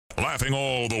Laughing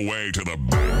all the way to the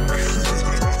bank.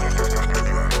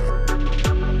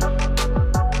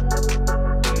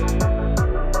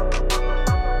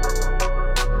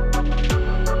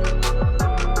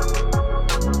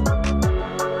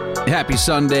 Happy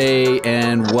Sunday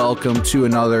and welcome to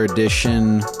another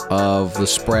edition of the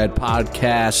Spread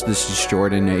Podcast. This is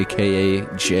Jordan, aka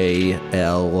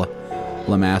JL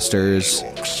Lemasters.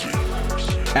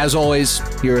 As always,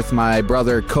 here with my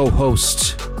brother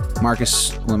co-host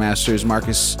Marcus Lemasters.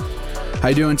 Marcus, how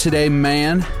you doing today,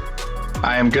 man?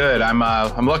 I am good. I'm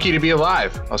lucky to be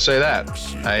alive. I'll say that.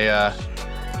 I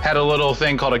had a little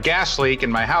thing called a gas leak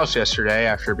in my house yesterday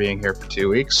after being here for 2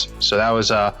 weeks. So that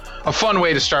was a fun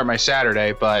way to start my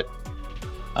Saturday, but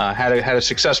had a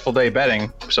successful day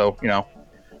betting. So, you know,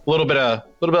 a little bit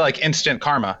like instant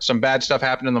karma. Some bad stuff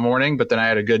happened in the morning, but then I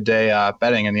had a good day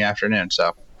betting in the afternoon.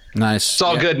 So nice. It's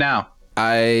all good now.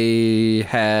 I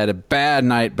had a bad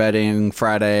night betting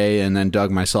Friday and then dug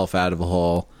myself out of a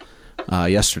hole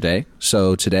yesterday.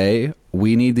 So today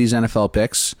we need these NFL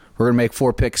picks. We're going to make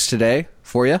 4 picks today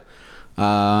for you.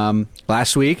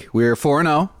 Last week we were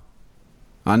 4-0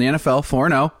 on the NFL,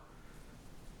 4-0.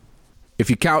 If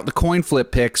you count the coin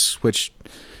flip picks, which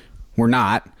we're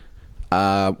not,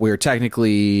 we're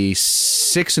technically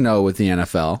 6-0 with the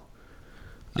NFL.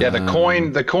 Yeah,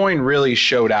 the coin really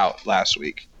showed out last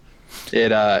week.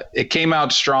 It came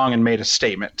out strong and made a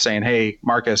statement saying, "Hey,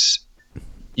 Marcus,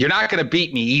 you're not going to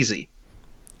beat me easy."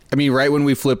 I mean, right when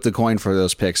we flipped the coin for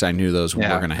those picks, I knew those were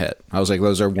going to hit. I was like,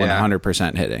 those are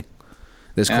 100% hitting.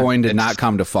 This coin did not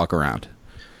come to fuck around.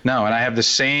 No, and I have the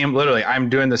same, literally, I'm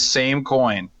doing the same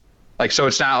coin. Like, so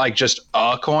it's not like just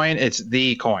a coin, it's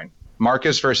the coin.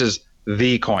 Marcus versus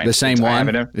the coin. The same one?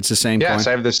 It's the same coin? Yes,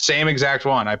 I have the same exact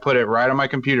one. I put it right on my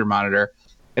computer monitor,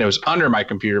 and it was under my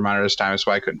computer monitor this time, so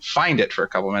I couldn't find it for a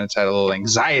couple minutes. I had a little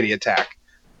anxiety attack.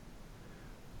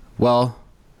 Well,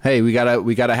 hey, we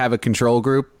gotta have a control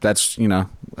group. That's, you know,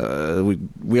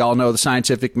 we all know the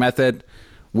scientific method.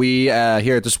 We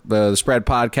here at the Spread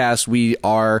Podcast, we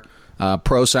are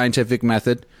pro scientific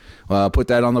method. Put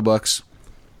that on the books.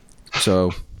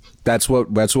 So that's what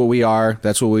we are.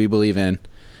 That's what we believe in.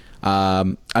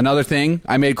 Another thing,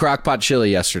 I made crockpot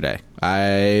chili yesterday.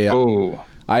 I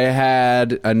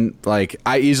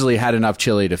easily had enough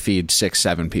chili to feed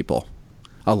 6-7 people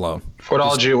alone. What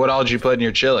all did you put in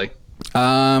your chili?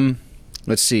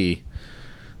 Let's see.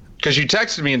 Because you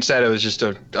texted me and said it was just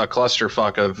a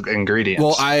clusterfuck of ingredients.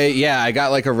 Well, I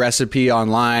got like a recipe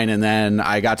online, and then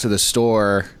I got to the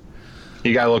store.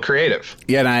 You got a little creative.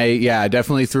 Yeah, and I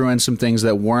definitely threw in some things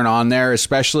that weren't on there,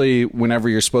 especially whenever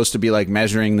you're supposed to be like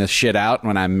measuring this shit out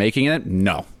when I'm making it.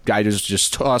 No, I was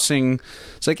just tossing.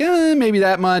 It's like, maybe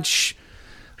that much.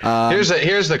 Here's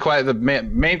the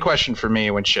main question for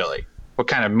me when chili. What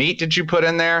kind of meat did you put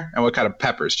in there, and what kind of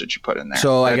peppers did you put in there?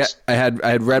 So I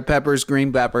had red peppers,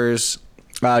 green peppers,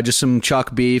 just some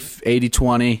chuck beef,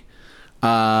 80-20.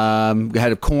 I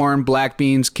had corn, black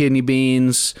beans, kidney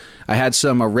beans. I had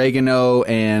some oregano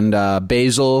and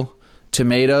basil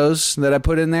tomatoes that I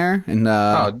put in there. And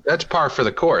that's par for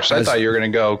the course. I thought you were going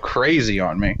to go crazy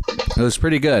on me. It was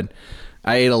pretty good.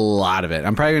 I ate a lot of it.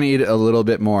 I'm probably going to eat a little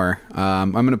bit more.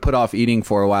 I'm going to put off eating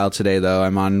for a while today, though.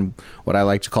 I'm on what I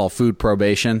like to call food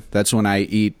probation. That's when I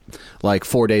eat like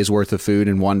 4 days worth of food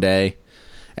in one day,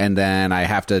 and then I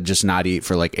have to just not eat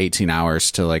for like 18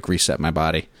 hours to like reset my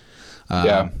body.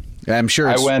 I'm sure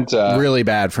it's really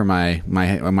bad for my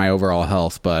overall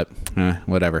health, but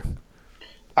whatever.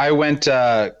 I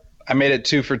made it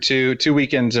 2 for 2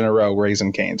 weekends in a row,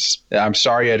 Raising Cane's. I'm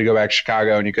sorry you had to go back to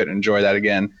Chicago and you couldn't enjoy that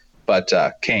again. But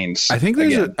Cane's. I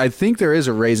think there is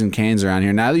a Raising Cane's around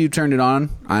here. Now that you turned it on,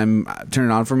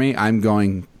 for me.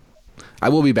 I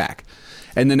will be back.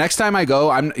 And the next time I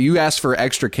go, you asked for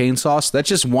extra cane sauce. That's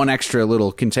just one extra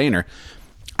little container.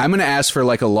 I'm going to ask for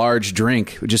like a large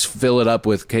drink. Just fill it up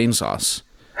with cane sauce.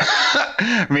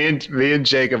 me and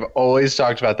Jake have always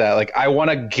talked about that. Like, I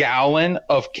want a gallon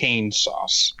of cane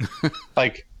sauce.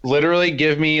 Like, literally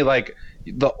give me like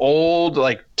the old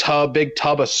like big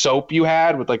tub of soap you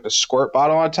had with like the squirt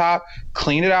bottle on top.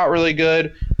 Clean it out really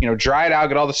good. You know, dry it out,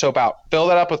 get all the soap out. Fill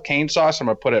that up with cane sauce. I'm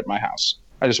going to put it in my house.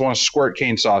 I just want to squirt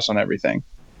cane sauce on everything.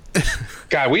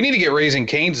 God, we need to get Raising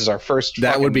Cane's as our first.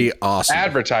 That would be awesome.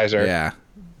 Advertiser. Yeah.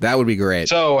 That would be great.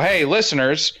 So, hey,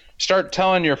 listeners, start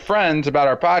telling your friends about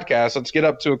our podcast. Let's get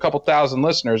up to a couple thousand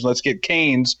listeners. Let's get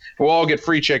Cane's. We'll all get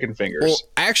free chicken fingers. Well,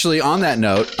 actually, on that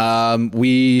note,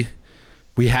 we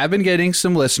have been getting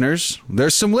some listeners.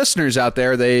 There's some listeners out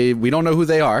there. We don't know who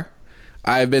they are.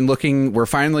 I've been looking. We're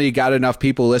finally got enough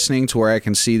people listening to where I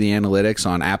can see the analytics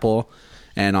on Apple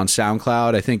and on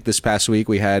SoundCloud. I think this past week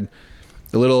we had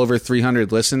a little over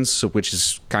 300 listens, which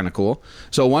is kind of cool.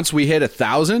 So once we hit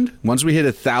 1,000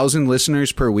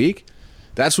 listeners per week,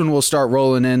 that's when we'll start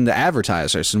rolling in the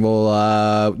advertisers, and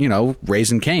we'll,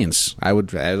 Raising Cane's. I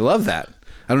love that.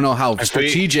 I don't know how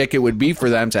strategic it would be for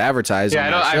them to advertise.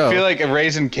 Yeah, I feel like a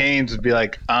Raising Cane's would be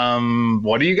like,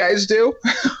 what do you guys do?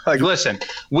 Like, listen,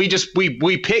 we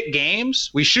pick games,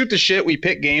 we shoot the shit, we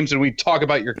pick games, and we talk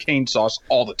about your cane sauce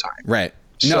all the time. Right.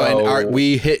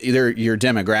 We hit your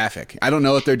demographic. I don't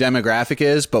know what their demographic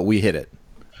is, but we hit it.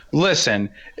 Listen,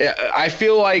 I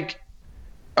feel like,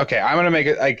 okay, I'm going to make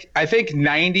it like, I think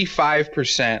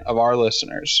 95% of our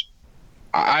listeners,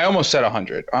 I almost said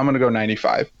 100. I'm going to go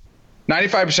 95.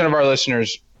 95% of our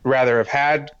listeners rather have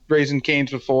had Raising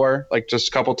Cane's before, like just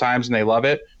a couple times, and they love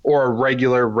it, or are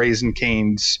regular Raising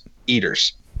Cane's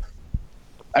eaters.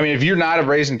 I mean, if you're not a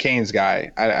Raising Cane's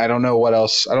guy, I don't know what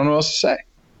else. I don't know what else to say.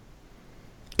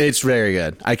 It's very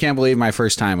good. I can't believe my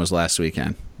first time was last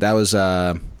weekend. That was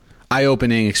a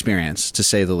eye-opening experience, to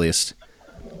say the least.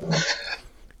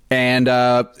 And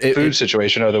food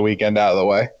situation of the weekend out of the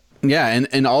way. Yeah,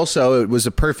 and also it was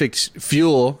a perfect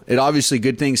fuel. It obviously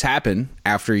good things happen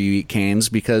after you eat Cane's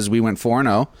because we went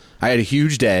 4-0. I had a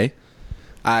huge day.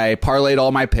 I parlayed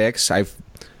all my picks. I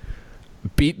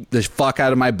beat the fuck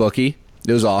out of my bookie.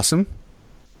 It was awesome.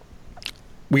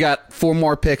 We got 4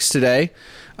 more picks today.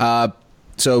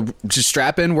 So just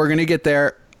strap in. We're going to get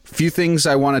there. A few things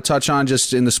I want to touch on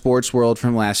just in the sports world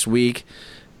from last week.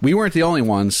 We weren't the only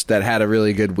ones that had a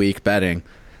really good week betting.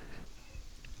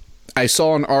 I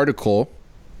saw an article,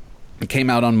 it came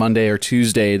out on Monday or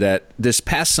Tuesday, that this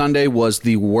past Sunday was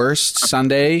the worst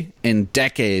Sunday in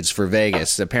decades for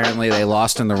Vegas. Apparently they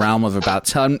lost in the realm of about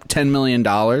 $10 million.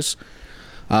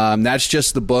 That's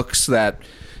just the books that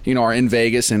are in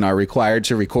Vegas and are required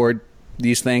to record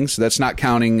these things. That's not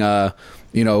counting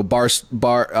your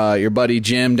buddy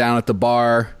Jim down at the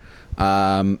bar,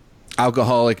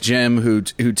 alcoholic Jim who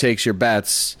takes your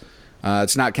bets.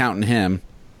 It's not counting him.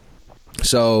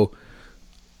 So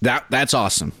that's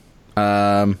awesome.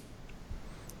 Kind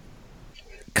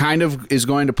of is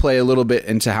going to play a little bit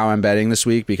into how I'm betting this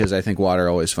week because I think water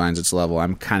always finds its level.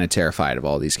 I'm kind of terrified of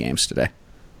all these games today.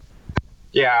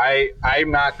 Yeah,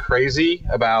 I'm not crazy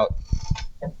about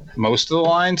most of the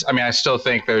lines. I mean, I still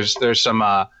think there's some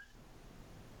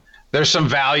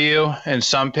value in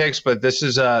some picks, but this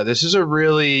is a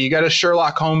really, you got to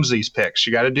Sherlock Holmes these picks.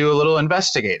 You got to do a little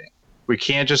investigating. We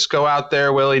can't just go out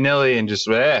there willy-nilly and just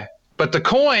But the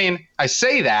coin, I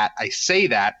say that,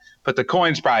 but the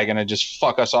coin's probably going to just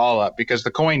fuck us all up because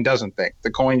the coin doesn't think.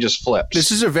 The coin just flips. This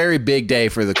is a very big day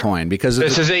for the coin because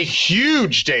this is a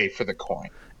huge day for the coin.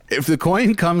 If the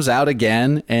coin comes out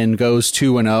again and goes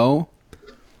 2-0,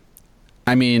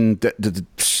 I mean,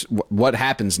 what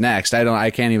happens next? I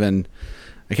can't even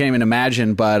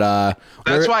imagine. But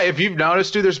that's why, if you've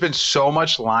noticed, dude, there's been so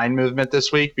much line movement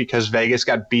this week because Vegas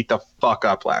got beat the fuck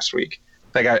up last week.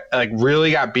 They got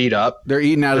really got beat up. They're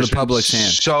eating out of the public's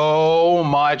hand. So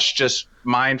much just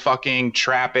mind fucking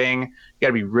trapping. You got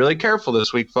to be really careful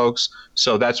this week, folks.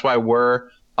 So that's why we're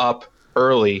up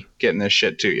early getting this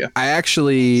shit to you. I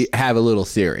actually have a little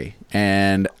theory,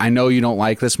 and I know you don't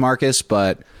like this, Marcus,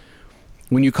 but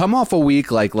when you come off a week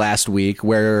like last week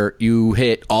where you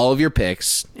hit all of your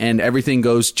picks and everything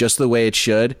goes just the way it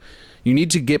should, you need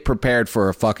to get prepared for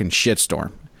a fucking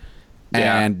shitstorm.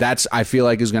 Yeah. And that's, I feel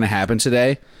like, is going to happen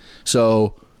today.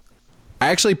 So I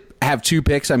actually have 2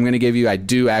 picks I'm going to give you. I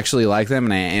do actually like them,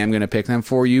 and I am going to pick them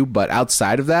for you. But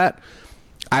outside of that,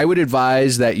 I would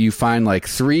advise that you find like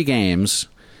 3 games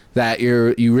that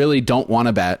you really don't want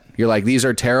to bet. You're like, these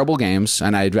are terrible games,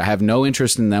 and I have no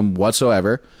interest in them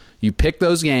whatsoever. You pick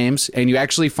those games, and you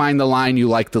actually find the line you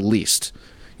like the least.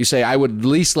 You say, I would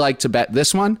least like to bet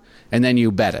this one, and then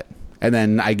you bet it. And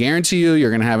then I guarantee you're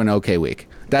going to have an okay week.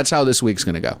 That's how this week's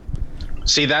going to go.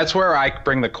 See, that's where I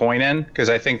bring the coin in, because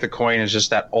I think the coin is just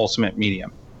that ultimate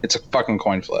medium. It's a fucking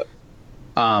coin flip.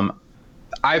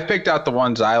 I've picked out the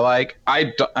ones I like.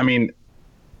 I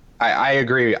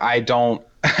agree. I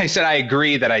said I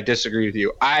agree that I disagree with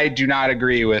you. I do not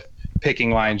agree with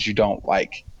picking lines you don't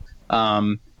like.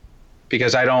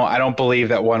 Because I don't believe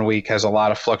that one week has a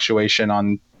lot of fluctuation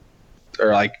on,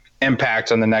 or like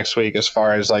impact on the next week as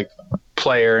far as like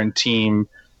player and team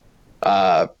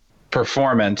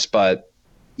performance. But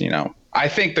I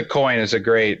think the coin is a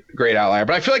great outlier.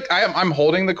 But I feel like I'm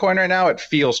holding the coin right now. It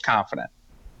feels confident.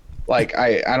 Like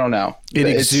I don't know. It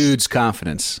exudes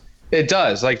confidence. It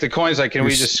does. Like the coin's like, can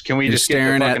we just get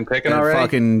the fucking picking already?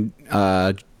 Fucking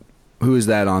who is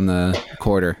that on the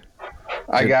quarter?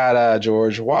 I got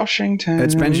George Washington.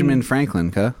 It's Benjamin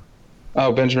Franklin, huh?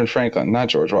 Oh, Benjamin Franklin, not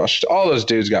George Washington. All those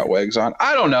dudes got wigs on.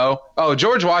 I don't know. Oh,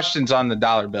 George Washington's on the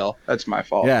dollar bill. That's my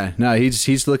fault. Yeah, no,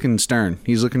 he's looking stern.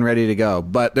 He's looking ready to go.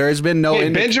 But there has been no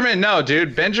Benjamin. No,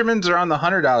 dude, Benjamins are on the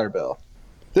 $100 bill.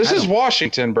 This is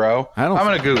Washington, bro. I'm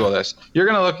gonna Google this. You're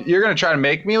gonna try to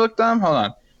make me look dumb. Hold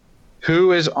on.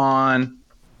 Who is on?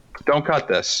 Don't cut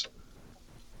this.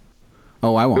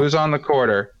 Oh, I won't. Who's on the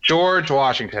quarter? George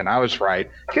Washington. I was right.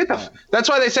 That's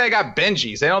why they say I got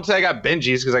Benjis. They don't say I got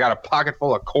Benjis because I got a pocket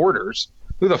full of quarters.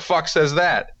 Who the fuck says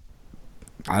that?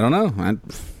 I don't know.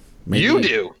 Maybe. You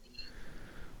do.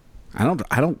 I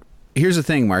don't. Here's the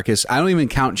thing, Marcus. I don't even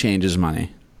count change as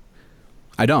money.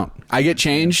 I don't. I get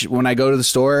change when I go to the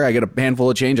store. I get a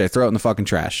handful of change. I throw it in the fucking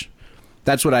trash.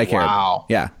 That's what I care about.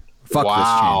 Yeah. Fuck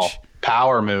this change.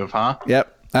 Power move, huh?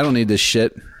 Yep. I don't need this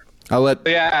shit. I'll let.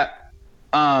 Yeah.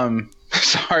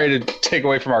 Sorry to take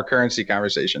away from our currency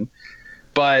conversation,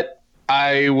 but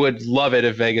I would love it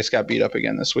if Vegas got beat up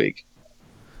again this week.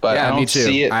 But yeah, I don't me too.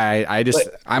 see it.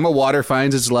 I'm a water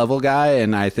finds its level guy,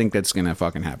 and I think that's gonna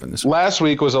fucking happen this week. Last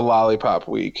week was a lollipop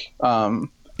week.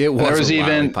 It was a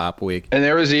lollipop week, and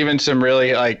there was even some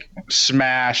really like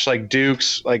smash like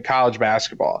Duke's like college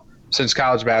basketball. Since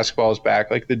college basketball is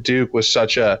back, like the Duke was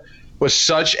such a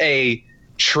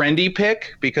trendy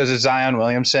pick because of Zion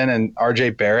Williamson and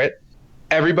RJ Barrett.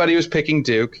 Everybody was picking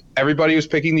Duke. Everybody was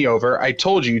picking the over. I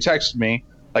told you texted me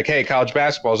like, hey, college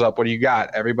basketball's up. What do you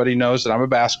got? Everybody knows that I'm a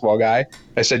basketball guy.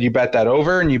 I said, you bet that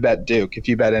over and you bet Duke if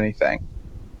you bet anything.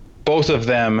 Both of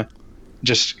them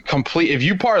just complete. If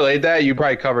you parlayed that, you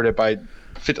probably covered it by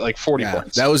 40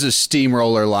 points. That was a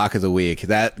steamroller lock of the week.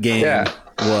 That game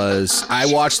was, I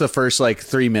watched the first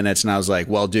 3 minutes and I was like,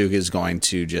 well, Duke is going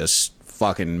to just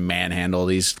fucking manhandle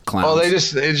these clowns. Well, they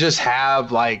just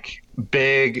have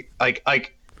big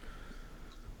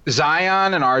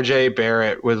Zion and RJ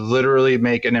Barrett would literally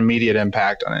make an immediate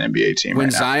impact on an NBA team.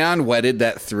 When Zion wetted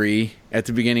that three at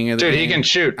the beginning of the game, he can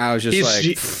shoot. I was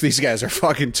just these guys are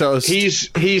fucking toast. He's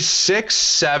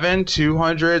 6'7",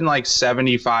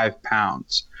 275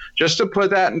 pounds. Just to put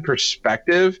that in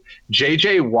perspective,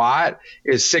 JJ Watt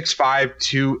is 6'5",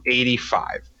 285.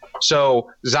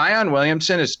 So Zion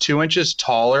Williamson is 2 inches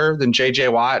taller than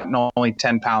JJ Watt and only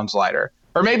 10 pounds lighter.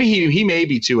 Or maybe he may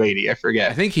be 280. I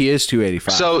forget. I think he is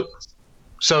 285.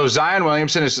 So Zion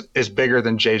Williamson is bigger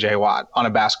than JJ Watt on a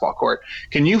basketball court.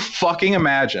 Can you fucking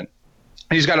imagine?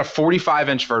 He's got a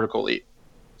 45-inch vertical leap.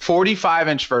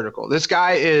 45-inch vertical. This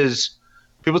guy is.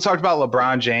 People talked about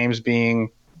LeBron James being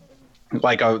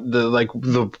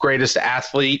the greatest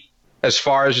athlete as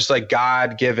far as just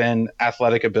God-given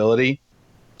athletic ability.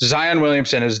 Zion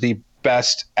Williamson is the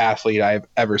best athlete I've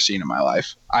ever seen in my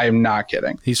life. I am not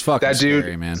kidding. He's fucking that dude,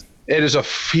 scary, man. He's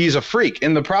a freak.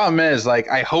 And the problem is,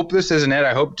 I hope this isn't it.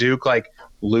 I hope Duke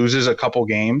loses a couple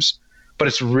games, but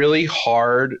it's really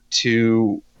hard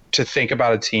to think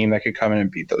about a team that could come in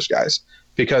and beat those guys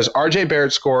because RJ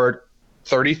Barrett scored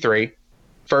 33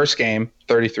 first game,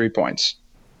 33 points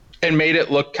and made it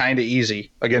look kind of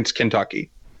easy against Kentucky.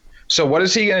 So what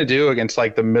is he going to do against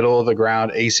the middle of the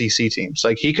ground ACC teams?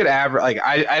 He could average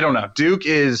I don't know. Duke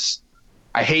is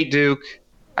I hate Duke.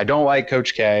 I don't like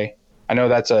Coach K. I know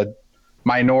that's a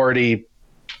minority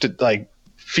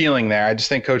feeling there. I just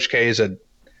think Coach K is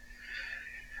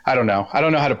I don't know. I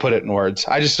don't know how to put it in words.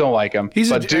 I just don't like him. He's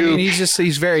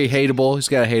very hateable. He's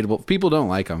got a hateable. People don't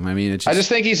like him. I mean, I just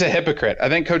think he's a hypocrite. I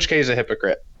think Coach K is a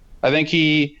hypocrite. I think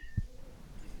he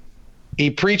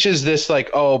preaches this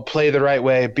play the right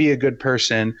way, be a good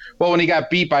person. Well, when he got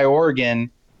beat by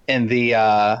Oregon in the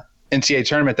NCAA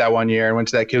tournament that one year and went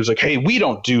to that kid was like, hey, we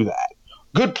don't do that.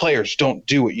 Good players don't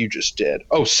do what you just did.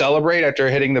 Oh, celebrate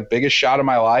after hitting the biggest shot of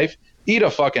my life? Eat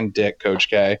a fucking dick, Coach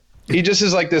K. He just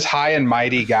is this high and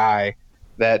mighty guy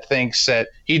that thinks that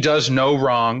he does no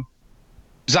wrong.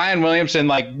 Zion Williamson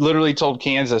literally told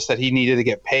Kansas that he needed to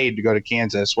get paid to go to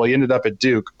Kansas. Well, he ended up at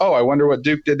Duke. Oh, I wonder what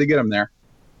Duke did to get him there.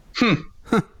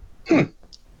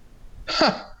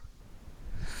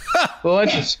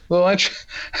 Little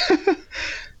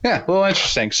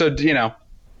interesting. So,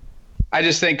 I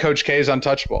just think Coach K is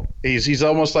untouchable. He's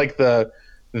almost like the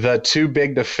too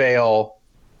big to fail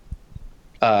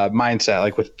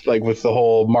mindset, with the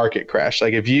whole market crash.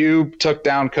 If you took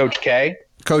down Coach K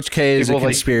is a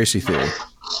conspiracy theory.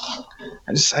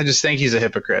 I just think he's a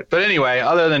hypocrite. But anyway,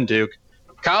 other than Duke,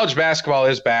 college basketball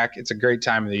is back. It's a great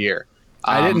time of the year.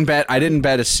 I didn't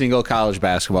bet a single college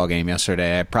basketball game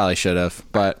yesterday. I probably should have,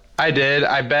 but I did.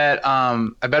 I bet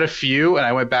a few, and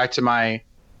I went back to my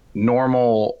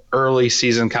normal early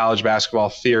season college basketball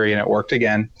theory, and it worked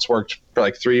again. It's worked for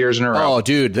 3 years in a row. Oh,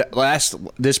 dude,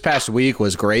 this past week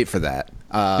was great for that.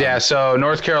 Yeah, so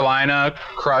North Carolina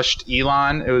crushed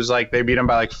Elon. It was like they beat them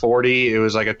by like 40. It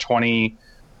was like a 20.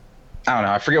 I don't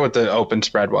know. I forget what the open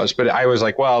spread was, but I was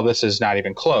like, well, this is not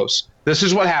even close. This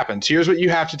is what happens. Here's what you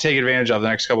have to take advantage of the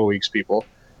next couple of weeks, people.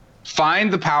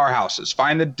 Find the powerhouses.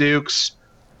 Find the Dukes.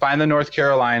 Find the North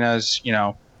Carolinas. You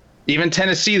know, even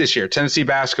Tennessee this year. Tennessee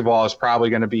basketball is probably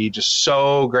going to be just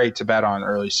so great to bet on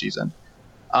early season.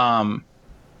 Find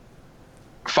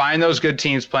those good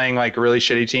teams playing like really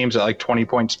shitty teams at like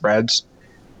 20-point spreads.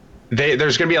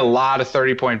 There's going to be a lot of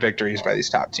 30-point victories by these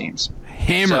top teams.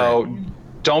 Hammer. So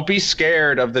don't be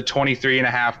scared of the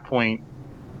 23.5 point,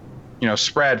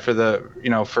 spread for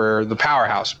the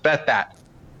powerhouse. Bet that.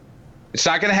 It's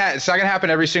not gonna happen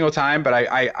every single time, but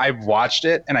I've watched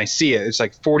it and I see it. It's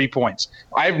like 40 points.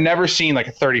 I've never seen like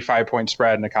a 35-point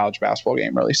spread in a college basketball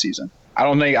game early season. I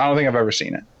don't think I've ever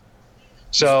seen it.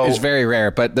 So it's very rare,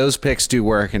 but those picks do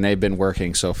work, and they've been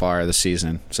working so far this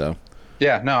season. So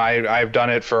yeah, no, I've done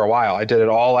it for a while. I did it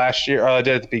all last year. Or I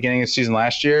did it at the beginning of the season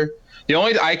last year.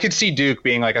 I could see Duke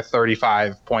being like a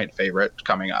 35-point favorite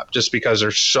coming up, just because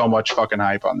there's so much fucking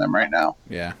hype on them right now.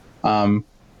 Yeah. And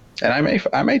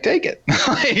I may take it.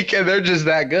 Like, they're just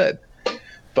that good.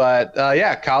 But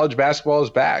yeah, college basketball is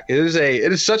back. It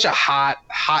is such a hot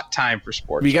time for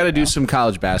sports. We got to do some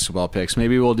college basketball picks.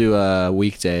 Maybe we'll do a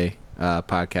weekday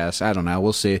podcast. I don't know.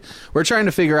 We'll see. We're trying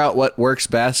to figure out what works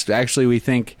best. Actually, we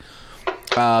think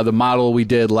the model we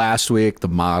did last week,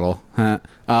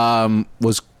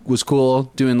 was cool.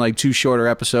 Doing like 2 shorter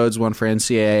episodes, one for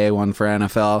NCAA, one for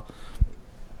NFL.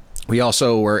 We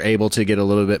also were able to get a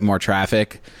little bit more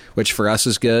traffic, which for us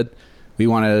is good. We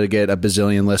wanted to get a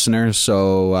bazillion listeners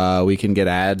so we can get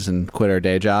ads and quit our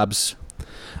day jobs.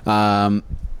 So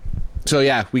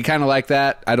yeah, we kind of like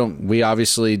that. We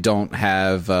obviously don't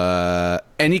have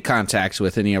any contacts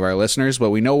with any of our listeners,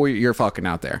 but we know you're fucking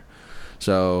out there.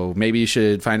 So maybe you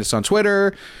should find us on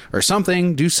Twitter or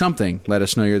something. Do something. Let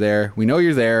us know you're there. We know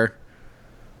you're there.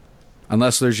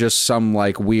 Unless there's just some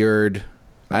like weird,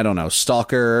 I don't know,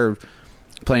 stalker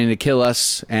planning to kill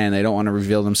us and they don't want to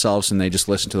reveal themselves and they just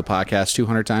listen to the podcast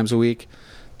 200 times a week.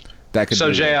 That could be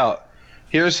JL,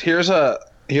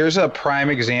 here's a prime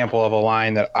example of a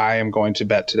line that I am going to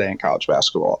bet today in college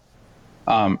basketball.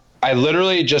 I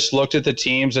literally just looked at the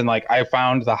teams and like I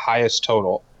found the highest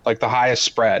total, like the highest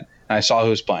spread, and I saw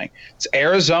who's playing. It's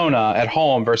Arizona at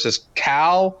home versus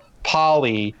Cal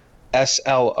Poly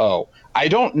SLO. I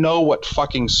don't know what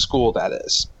fucking school that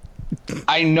is.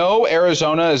 I know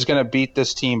Arizona is going to beat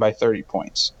this team by 30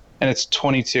 points, and it's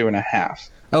 22.5.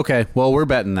 Okay, well, we're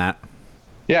betting that.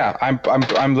 Yeah,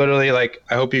 I'm literally like,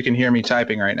 I hope you can hear me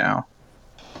typing right now.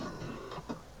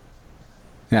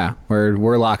 Yeah,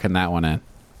 we're locking that one in.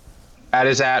 That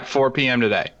is at 4 p.m.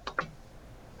 today.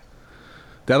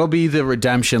 That'll be the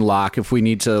redemption lock if we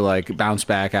need to like bounce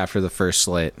back after the first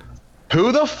slate.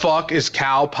 Who the fuck is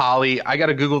Cal Poly? I got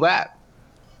to Google that.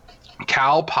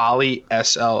 Cal Poly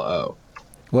SLO.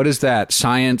 What is that?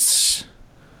 Science,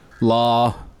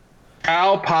 law.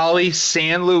 Cal Poly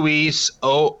San Luis.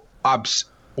 Well,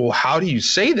 how do you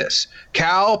say this?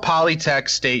 Cal Polytech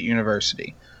State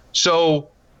University. So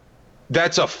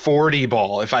that's a 40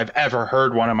 ball if I've ever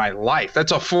heard one in my life.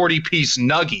 That's a 40-piece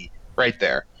nuggie right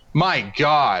there. My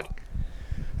God.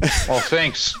 Well,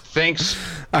 thanks,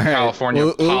 all right. California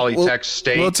Polytech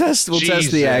State. We'll test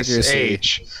the accuracy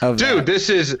of Dude, that. this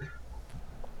is.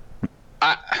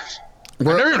 I've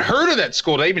never even heard of that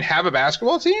school. Do they even have a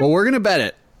basketball team? Well, we're gonna bet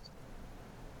it.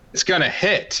 It's gonna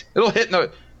hit. It'll hit. All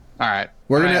right.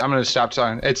 I'm gonna stop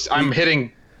talking. I'm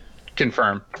hitting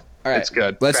confirm. All right. It's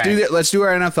good. Let's do that. Let's do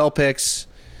our NFL picks.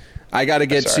 I gotta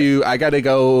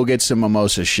go get some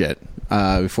mimosa shit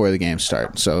before the game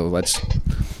starts. So let's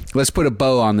put a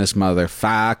bow on this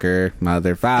motherfucker.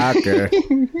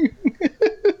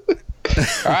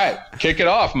 All right, kick it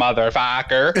off,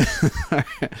 motherfucker.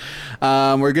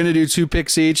 We're going to do 2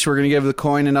 picks each. We're going to give the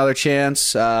coin another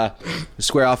chance to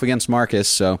square off against Marcus.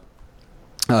 So,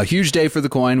 huge day for the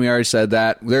coin. We already said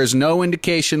that. There's no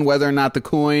indication whether or not the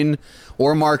coin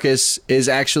or Marcus is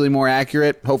actually more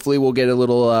accurate. Hopefully, we'll get a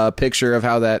little picture of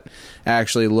how that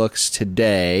actually looks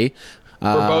today.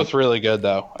 We're both really good,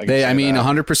 though.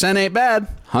 100% ain't bad.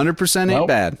 100% ain't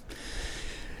bad.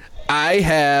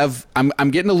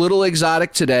 I'm getting a little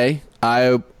exotic today.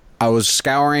 I was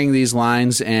scouring these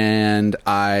lines, and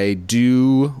I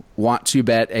do want to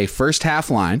bet a first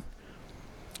half line.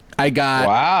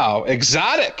 Wow,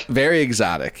 exotic. Very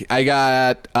exotic. I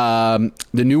got the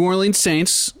New Orleans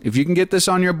Saints. If you can get this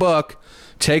on your book,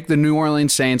 take the New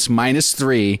Orleans Saints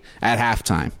 -3 at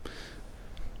halftime.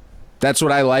 That's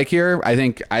what I like here.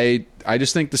 I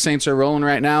just think the Saints are rolling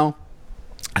right now.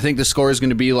 I think the score is going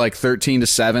to be like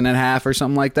 13-7.5 or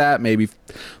something like that, maybe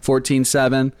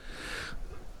 14-7.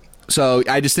 So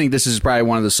I just think this is probably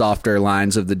one of the softer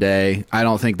lines of the day. I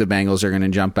don't think the Bengals are going to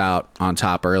jump out on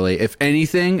top early. If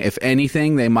anything,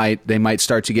 they might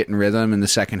start to get in rhythm in the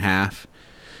second half.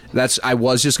 I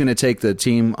was just going to take the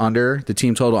team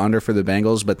total under for the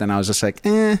Bengals, but then I was just like,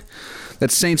 that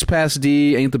Saints pass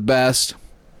D ain't the best.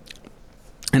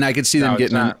 And I could see them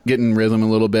getting rhythm a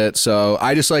little bit. So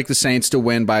I just like the Saints to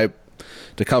win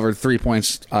to cover 3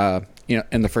 points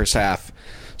in the first half.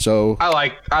 So I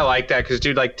like that because,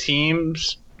 dude, like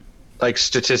teams, like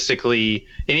statistically,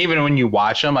 and even when you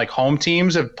watch them, like home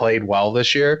teams have played well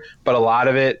this year, but a lot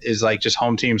of it is like just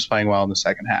home teams playing well in the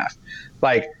second half.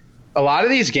 Like a lot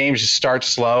of these games just start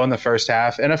slow in the first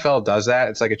half. NFL does that.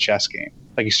 It's like a chess game.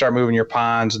 Like you start moving your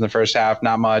pawns in the first half,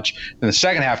 not much. Then the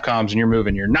second half comes and you're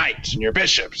moving your knights and your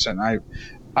bishops. And I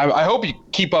hope you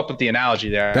keep up with the analogy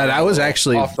there. That was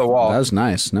actually off the wall. That was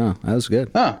nice. No, that was good.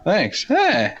 Oh, thanks.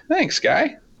 Hey, thanks,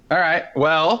 guy. All right.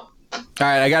 Well. All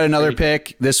right. I got another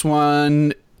pick. This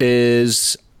one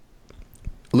is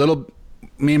a little.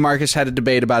 Me and Marcus had a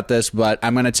debate about this, but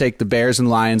I'm going to take the Bears and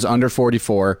Lions under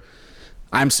 44.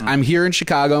 I'm here in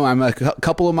Chicago. I'm a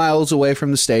couple of miles away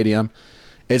from the stadium.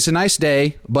 It's a nice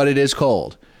day, but it is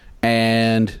cold.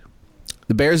 And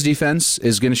the Bears defense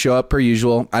is going to show up per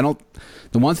usual.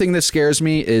 The one thing that scares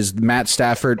me is Matt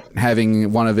Stafford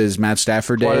having one of his Matt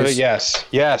Stafford days.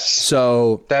 Yes.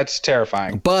 So that's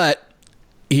terrifying. But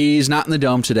he's not in the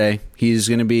Dome today. He's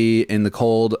going to be in the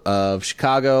cold of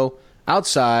Chicago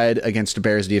outside against the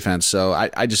Bears defense. So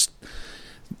I just,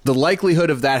 the likelihood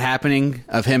of that happening,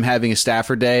 of him having a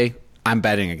Stafford day, I'm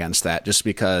betting against that just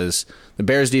because the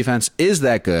Bears defense is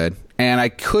that good. And I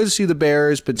could see the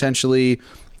Bears potentially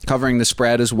covering the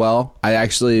spread as well.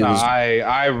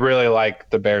 I really like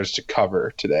the Bears to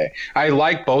cover today. I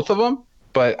like both of them,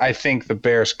 but I think the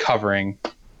Bears covering.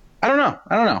 I don't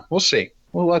know. We'll see.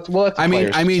 We'll let the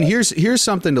players decide. Here's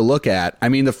something to look at. I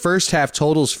mean, the first half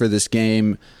totals for this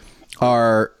game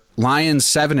are Lions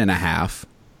 7.5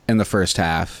 in the first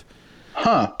half,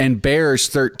 and Bears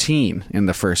 13 in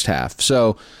the first half.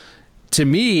 So to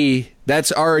me,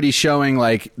 that's already showing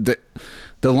like the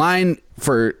line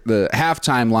for the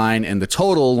halftime line and the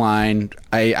total line.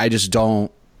 I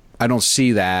don't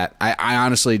see that. I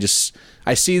honestly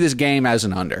I see this game as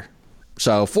an under.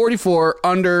 So 44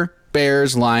 under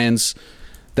Bears Lions.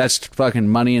 That's fucking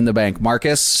money in the bank.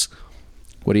 Marcus,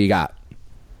 what do you got?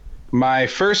 My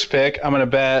first pick, I'm going to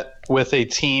bet with a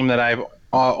team that I've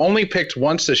only picked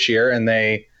once this year, and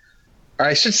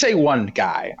I should say one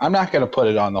guy. I'm not going to put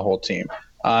it on the whole team.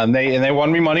 They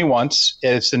won me money once.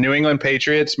 It's the New England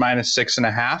Patriots minus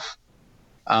 6.5.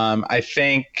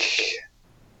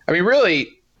 Really,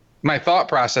 my thought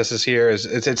process is here is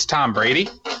it's Tom Brady.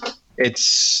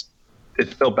 It's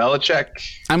Bill Belichick.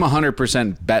 I'm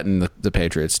 100% betting the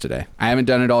Patriots today. I haven't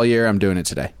done it all year. I'm doing it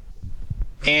today.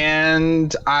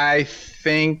 And I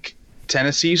think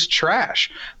Tennessee's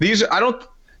trash.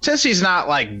 Tennessee's not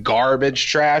like garbage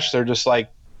trash. They're just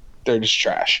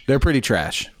trash. They're pretty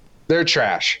trash. They're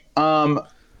trash.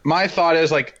 My thought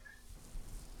is like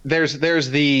there's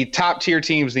the top tier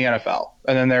teams in the NFL,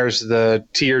 and then there's the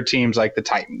tier teams like the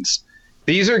Titans.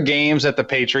 These are games that the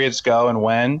Patriots go and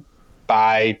win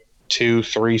by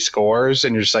 2-3 scores,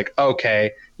 and you're just like,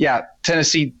 okay, yeah,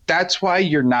 Tennessee, that's why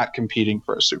you're not competing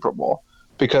for a Super Bowl,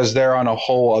 because they're on a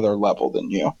whole other level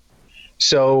than you.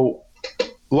 So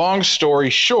long story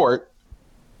short,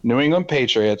 New England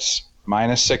Patriots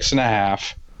minus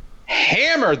 6.5.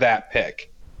 Hammer that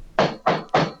pick.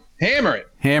 Hammer it.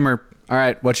 Hammer. All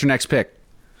right, what's your next pick?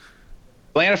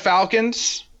 Atlanta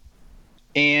Falcons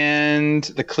and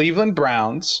the Cleveland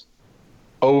Browns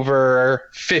over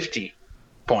 50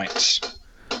 points.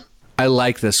 I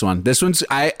like this one. This one's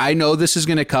I know this is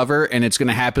going to cover, and it's going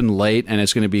to happen late, and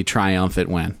it's going to be triumphant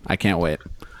win. I can't wait.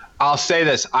 I'll say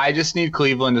this. I just need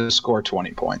Cleveland to score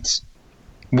 20 points.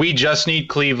 We just need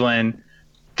Cleveland.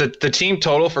 The team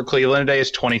total for Cleveland today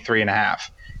is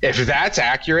 23.5. If that's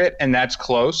accurate and that's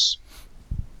close,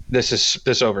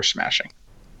 this over smashing.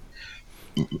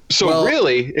 So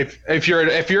really, if you're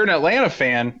an Atlanta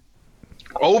fan,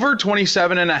 over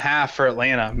 27.5 for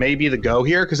Atlanta may be the go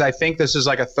here, because I think this is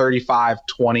like a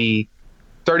 35-20,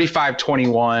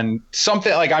 35-21,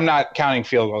 something like, I'm not counting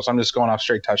field goals. I'm just going off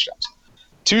straight touchdowns.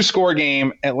 2-score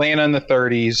game, Atlanta in the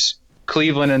 30s,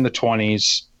 Cleveland in the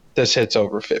 20s. This hits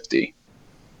over 50.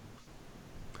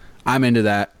 I'm into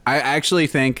that. I actually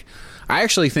think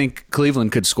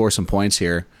Cleveland could score some points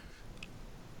here.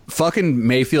 Fucking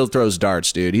Mayfield throws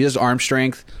darts, dude. He has arm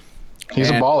strength.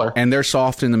 He's a baller. And they're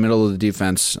soft in the middle of the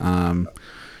defense.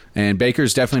 And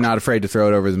Baker's definitely not afraid to throw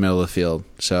it over the middle of the field.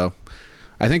 So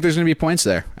I think there's going to be points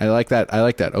there. I like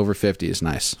that. Over 50 is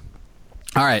nice.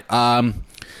 All right.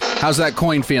 How's that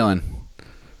coin feeling?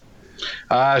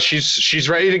 She's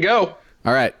ready to go.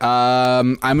 All right.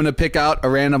 I'm going to pick out a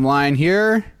random line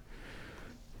here.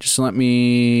 Just let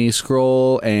me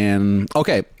scroll and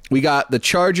okay. We got the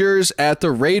Chargers at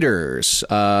the Raiders.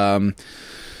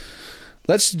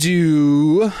 Let's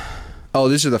do. Oh,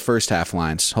 these are the first half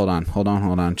lines. Hold on.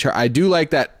 I do like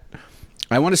that.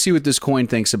 I want to see what this coin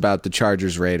thinks about the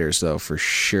Chargers Raiders, though, for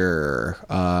sure.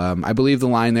 I believe the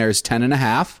line there is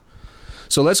 10.5.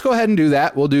 So let's go ahead and do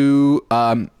that. We'll do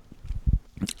minus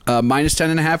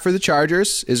 10.5 for the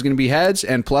Chargers is going to be heads,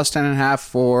 and plus 10.5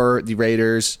 for the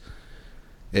Raiders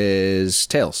is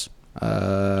tails.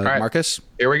 All right. Marcus?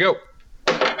 Here we go.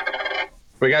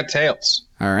 We got tails.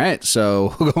 All right,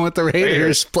 so we'll go with the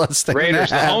Raiders plus 10.5. Raiders,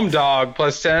 the home dog,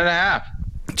 plus 10.5.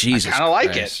 Jesus, I kind of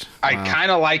like it. I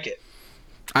kind of like it.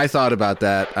 I thought about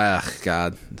that. Ugh,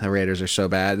 God, the Raiders are so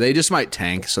bad. They just might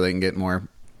tank so they can get more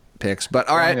picks. But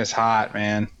all right, it's hot,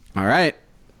 man. All right,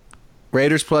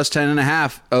 Raiders plus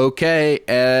 10.5. Okay,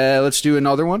 let's do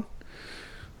another one.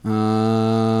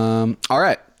 All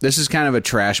right, this is kind of a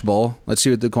trash bowl. Let's see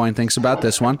what the coin thinks about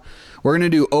this one. We're gonna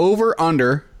do over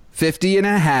under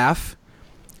 50.5.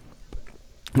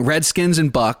 Redskins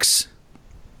and Bucks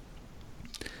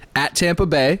at Tampa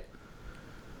Bay.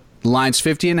 Line's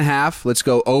 50.5. Let's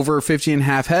go over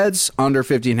 50.5 heads, under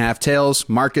 50.5 tails.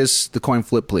 Marcus, the coin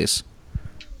flip, please.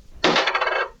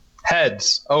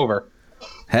 Heads over.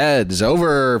 Heads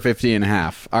over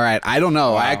 50.5. All right. I don't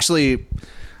know. Wow.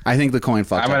 I think the coin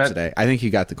fucked up today. I think you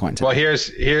got the coin today. Well,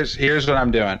 here's what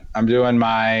I'm doing. I'm doing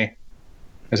my,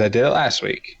 as I did it last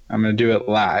week. I'm going to do it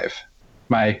live.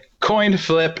 My coin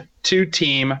flip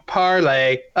 2-team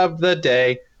parlay of the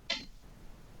day.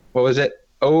 What was it?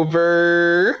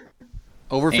 Over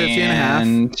 50.5.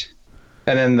 And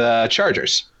then the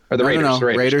Chargers. Or the Raiders. No.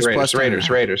 Raiders plus Raiders.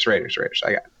 I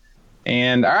got it.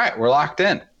 And all right, we're locked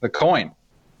in. The coin.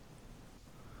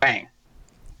 Bang.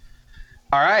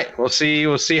 All right, we'll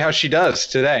see how she does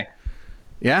today.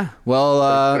 Yeah,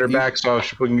 well, put her back so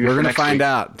we can. We're gonna find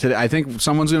out today. I think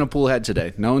someone's gonna pull ahead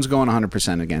today. No one's going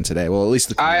 100% again today. Well, at least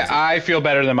the I feel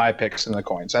better than my picks in the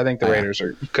coins. I think the Raiders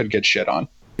could get shit on.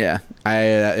 Yeah,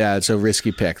 it's a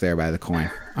risky pick there by the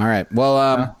coin. All right,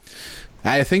 well,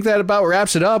 I think that about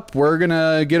wraps it up. We're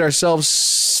gonna get ourselves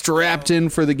strapped in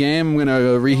for the game. I'm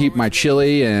gonna reheat my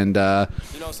chili and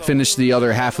finish the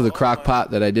other half of the crock pot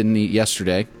that I didn't eat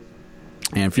yesterday.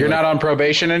 And you're not on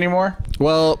probation anymore?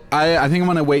 Well, I think I'm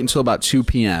going to wait until about 2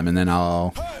 p.m. and then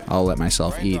I'll let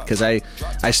myself eat because I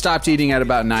stopped eating at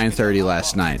about 9:30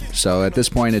 last night. So at this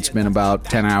point, it's been about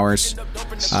 10 hours.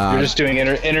 You're just doing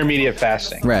intermediate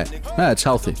fasting. Right. Yeah, it's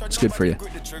healthy. It's good for you.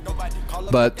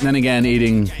 But then again,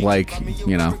 eating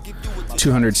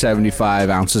 275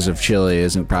 ounces of chili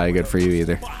isn't probably good for you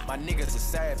either.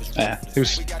 Yeah.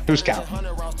 Who's counting?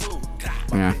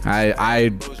 Yeah.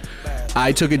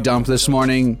 I took a dump this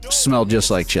morning, smelled just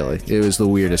like chili. It was the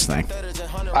weirdest thing.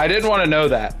 I didn't want to know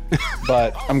that,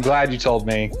 but I'm glad you told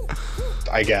me,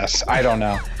 I guess. I don't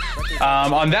know.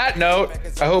 On that note,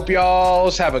 I hope y'all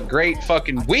have a great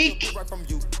fucking week.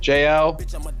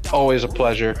 JL, always a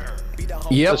pleasure.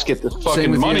 Yep. Let's get this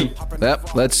fucking money.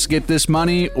 Yep. Let's get this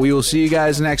money. We will see you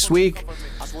guys next week.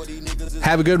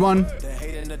 Have a good one.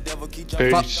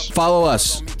 Peace. Follow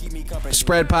us.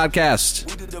 Spread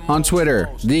Podcast on Twitter.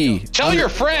 Tell your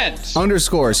friends.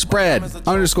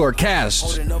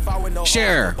 _spread_cast.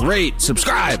 Share, rate,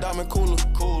 subscribe. All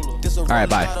right,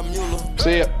 bye.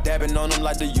 See ya. All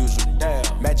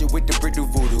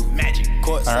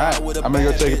right, I'm gonna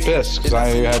go take a piss because I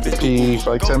had to pee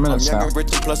for 10 minutes now. I'm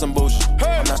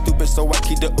not stupid, so I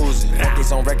keep the oozing.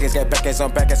 Records on records, got backers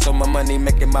on backers, so my money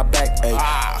making my back.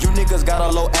 Ay. You niggas got a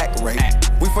low act rate.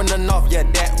 We from the north, yeah,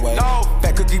 that way.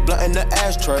 Fat cookie blunt in the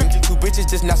ashtray. Two bitches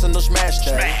just national smash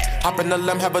day. Hop in the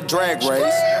limb, have a drag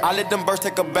race. I let them birds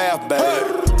take a bath, babe.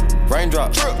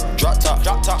 Raindrop, drop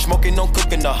top, smoking on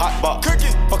cooking the hot box.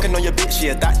 Fucking on your bitch,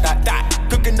 yeah, that.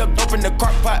 Cooking up dope in the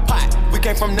crock pot. We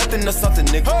came from nothing to something,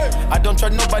 nigga. I don't try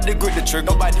nobody, grip the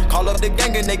trigger. Nobody call up the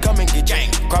gang and they come and get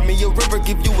gang. Cry me a river,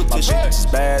 give you a tissue. It's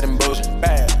bad and bullshit.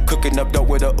 Bad. Cooking up dope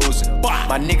with a Uzi.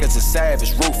 My niggas is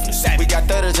savage, ruthless. We got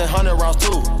 30s and 100 rounds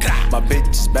too. My bitch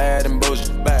is bad and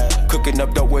bullshit. Bad. Cooking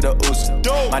up dope with a Uzi.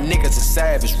 My niggas is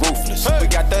savage, ruthless. We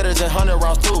got 30s and 100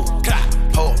 rounds too.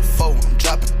 Hold phone,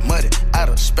 dropping muddy out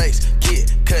of space.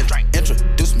 Kid, cut,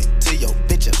 introduce me to your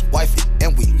bitch's wifey,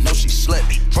 and we know she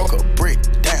slutty. Broke a brick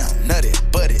down, nutty,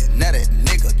 buddy, now that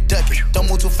nigga duck it. Don't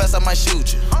move too fast, I might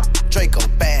shoot you. Draco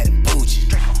bad and bougie.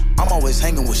 I'm always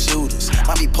hanging with shooters.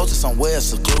 Might be posted somewhere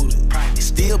secluded.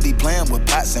 Still be playing with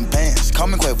pots and pans. Call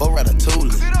me Quavo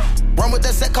Ratatouille. Run with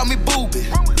that set, call me Booby.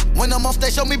 When I'm on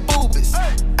stage, show me boobies.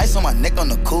 Ice on my neck on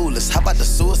the coolest. How about the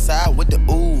suicide with the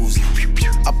ooze?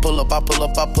 I pull up, I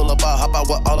hop out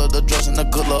with all of the drugs and the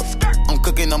good luck. I'm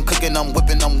cooking, I'm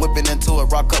whipping into it,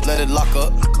 rock up, let it lock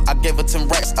up. I gave her 10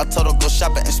 racks, I told her go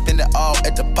shopping and spend it all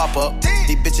at the pop-up.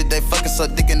 These bitches, they fucking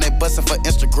suck dick and they bustin' for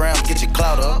Instagram, get your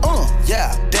clout up.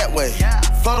 Yeah, that way.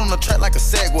 Float on the track like a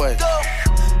Segway.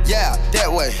 Yeah,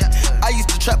 that way. I used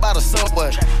to trap by the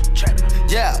subway.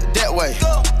 Yeah, that way.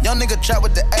 Young nigga trap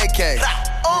with the AK.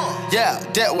 Yeah,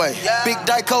 that way. Big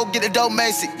Dyco, get it dope,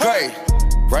 Macy. Great.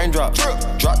 Raindrop,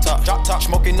 drop top,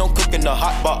 smoking on cooking the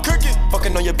hot pot.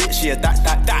 Fucking on your bitch, yeah,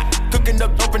 that. Cooking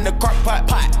up dope in the crock pot.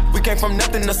 We came from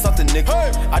nothing to something, nigga.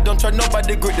 Hey. I don't trust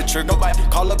nobody, grip the trigger. Nobody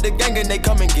call up the gang and they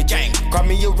come and get gang. Cry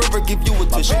me a river, give you a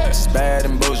tissue. It's bad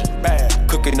and bullshit, bad.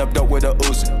 Cooking up dope with a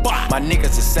Uzi. My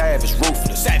niggas are savage,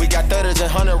 ruthless. We got 30s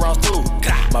and 100 rounds too.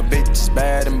 My bitch is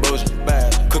bad and bullshit,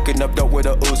 bad. Cooking up dope with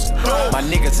a Uzi. My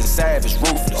niggas are savage,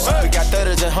 ruthless. We got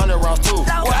 30s and 100 rounds too.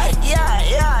 Yeah.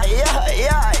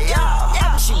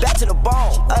 She back to the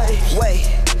bone. Wait,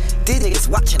 these niggas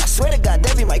watching. I swear to God,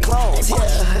 they be my clones. Yeah,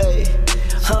 hey,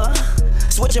 huh?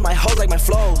 Switching my hoes like my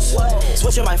flows.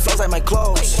 Switching my flows like my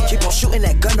clothes. Keep on shooting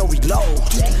that gun, no reload.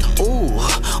 Ooh.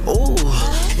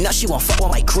 Now she won't fuck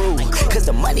with my crew. Cause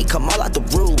the money come all out the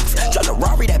roof. Drive the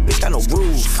Rari, that bitch got no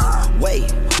roof.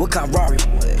 Wait, what kind of Rari?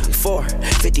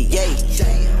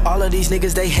 458. All of these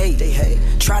niggas, they hate.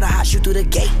 Try to hot shoot through the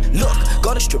gate. Look,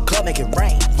 go to strip club, make it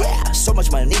rain. Yeah, so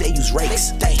much money, they use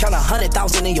rakes. Count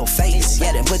 100,000 in your face.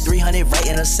 Yeah, then put 300 right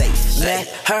in a safe. Met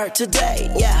her today.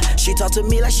 Yeah, she talked to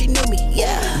me like she knew me.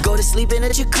 Yeah, go to sleep in a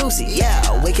jacuzzi.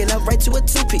 Yeah, waking up right to a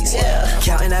two-piece. Yeah,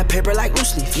 counting that paper like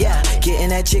loose leaf. Yeah, getting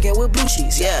that chicken with blue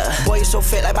cheese. Yeah, boy, you so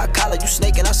fit like my collar. You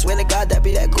snaking, I swear to God, that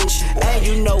be that Gucci. And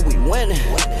you know we winning.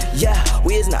 Yeah,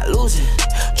 we is not losing.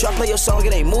 Try play your song,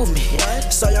 it ain't move me.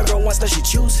 Saw your girl once, now she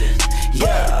choosing.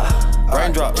 Yeah.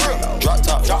 Raindrop, drop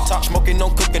top, smoking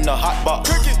on cooking the hot pot.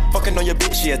 Fucking on your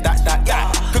bitch, yeah,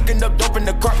 that. Cooking up dope in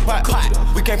the crock pot.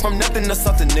 We came from nothing to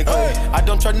something, nigga. I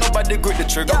don't trust nobody, grip the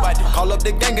trigger. Nobody call up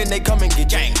the gang and they come and get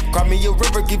gang. Cry me a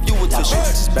river, give you a tissue.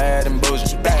 It's bad and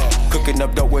bullshit, bad. Cooking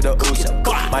up dope with a Uzi.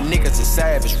 My niggas are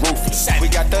savage, ruthless. We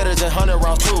got 30s and 100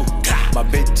 rounds too. My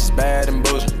bitch is bad and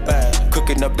bullshit, bad.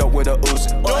 Cooking up dope with a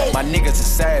Uzi. My niggas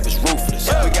are savage, ruthless.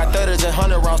 We got 30s and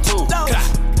 100 rounds too.